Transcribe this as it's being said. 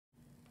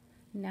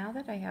Now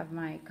that I have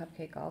my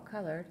cupcake all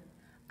colored,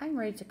 I'm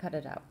ready to cut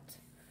it out.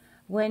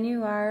 When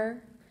you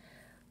are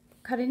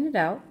cutting it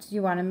out,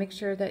 you want to make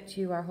sure that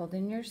you are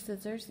holding your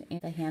scissors in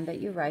the hand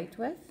that you write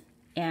with,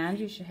 and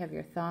you should have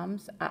your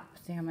thumbs up.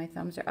 See how my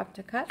thumbs are up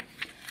to cut?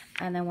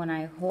 And then when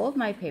I hold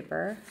my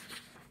paper,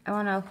 I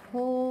want to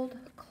hold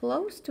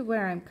close to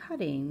where I'm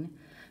cutting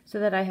so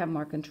that I have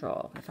more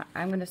control.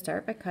 I'm going to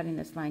start by cutting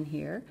this line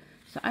here,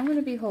 so I'm going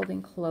to be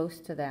holding close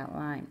to that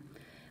line.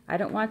 I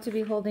don't want to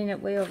be holding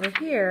it way over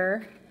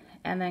here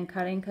and then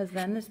cutting, because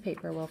then this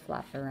paper will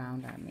flop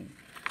around on me.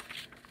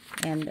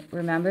 And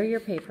remember, your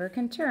paper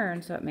can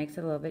turn, so it makes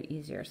it a little bit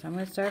easier. So I'm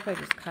going to start by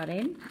just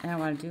cutting, and I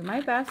want to do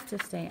my best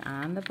to stay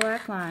on the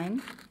black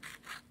line.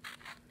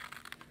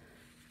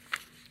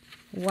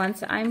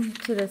 Once I'm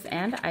to this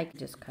end, I can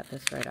just cut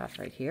this right off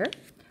right here.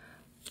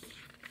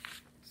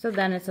 So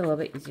then it's a little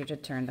bit easier to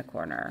turn the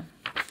corner.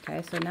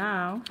 Okay, so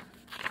now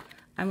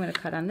I'm going to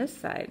cut on this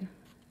side.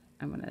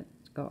 I'm going to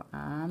go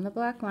on the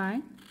black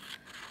line,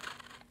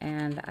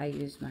 and I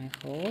use my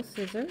whole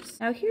scissors.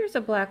 Now here's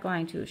a black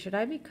line too. Should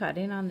I be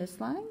cutting on this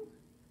line?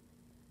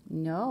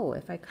 No,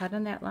 if I cut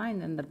on that line,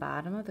 then the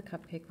bottom of the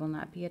cupcake will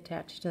not be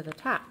attached to the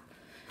top.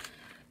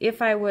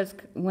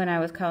 When I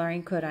was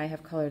coloring, could I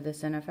have colored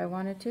this in if I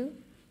wanted to?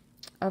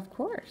 Of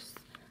course.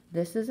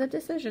 This is a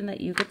decision that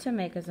you get to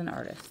make as an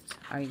artist.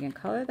 Are you going to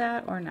color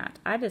that or not?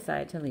 I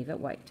decided to leave it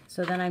white.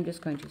 So then I'm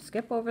just going to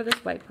skip over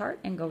this white part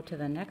and go to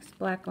the next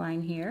black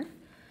line here.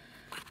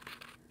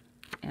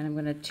 And I'm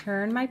going to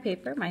turn my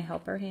paper. My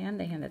helper hand,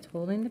 the hand that's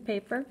holding the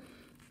paper,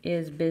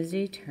 is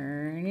busy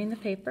turning the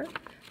paper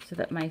so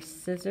that my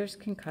scissors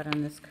can cut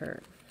on this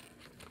curve.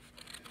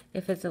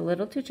 If it's a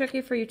little too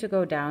tricky for you to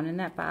go down in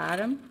that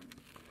bottom,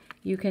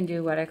 you can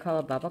do what I call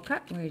a bubble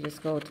cut, where you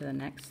just go to the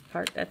next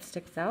part that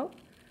sticks out.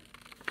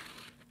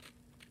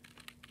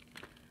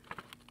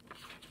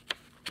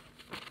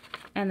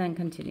 And then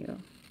continue.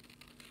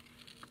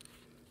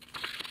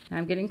 Now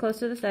I'm getting close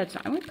to this edge,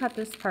 so I'm going to cut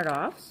this part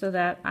off so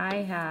that I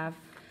have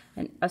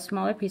a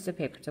smaller piece of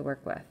paper to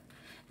work with.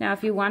 Now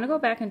if you want to go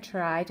back and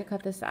try to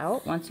cut this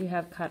out once you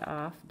have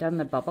done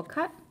the bubble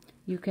cut,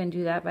 you can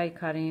do that by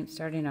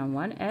starting on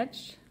one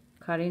edge,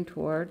 cutting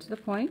towards the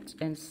point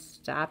and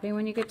stopping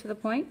when you get to the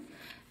point,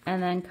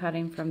 and then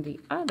cutting from the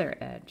other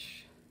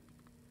edge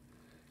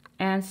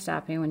and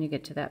stopping when you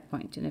get to that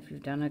point. And if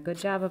you've done a good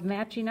job of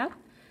matching up,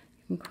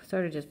 you can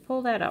sort of just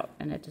pull that out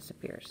and it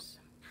disappears.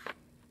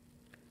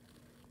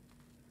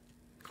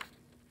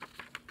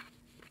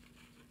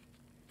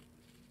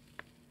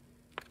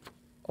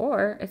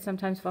 Or it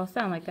sometimes falls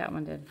down like that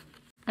one did.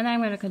 And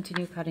I'm going to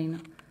continue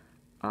cutting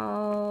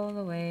all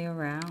the way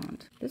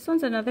around. This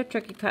one's another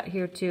tricky cut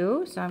here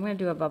too, so I'm going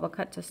to do a bubble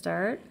cut to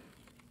start.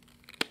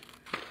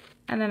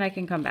 And then I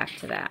can come back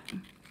to that.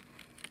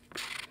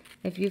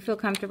 If you feel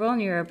comfortable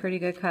and you're a pretty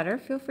good cutter,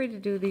 feel free to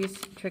do these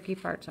tricky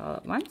parts all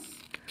at once.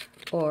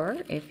 Or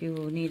if you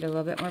need a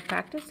little bit more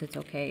practice, it's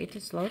okay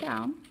to slow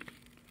down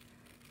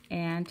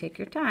and take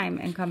your time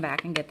and come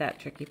back and get that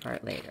tricky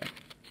part later.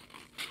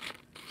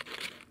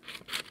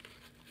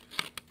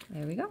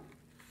 There we go.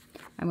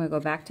 I'm going to go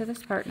back to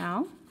this part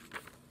now,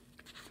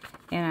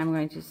 and I'm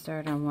going to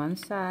start on one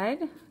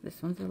side.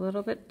 This one's a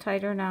little bit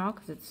tighter now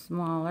because it's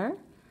smaller,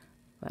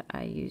 but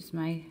I use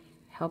my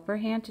helper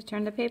hand to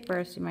turn the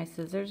paper. See, my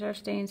scissors are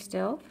staying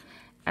still.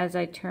 As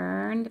I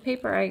turn the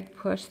paper, I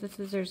push the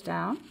scissors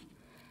down,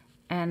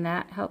 and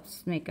that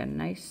helps make a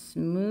nice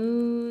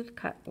smooth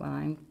cut while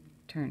I'm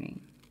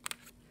turning.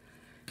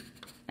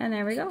 And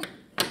there we go.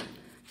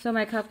 So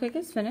my cupcake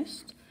is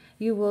finished.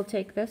 You will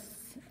take this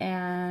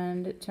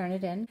and turn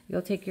it in.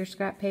 You'll take your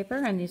scrap paper,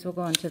 and these will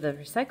go into the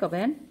recycle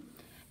bin,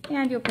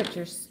 and you'll put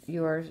your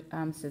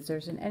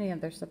scissors and any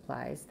other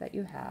supplies that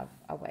you have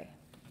away.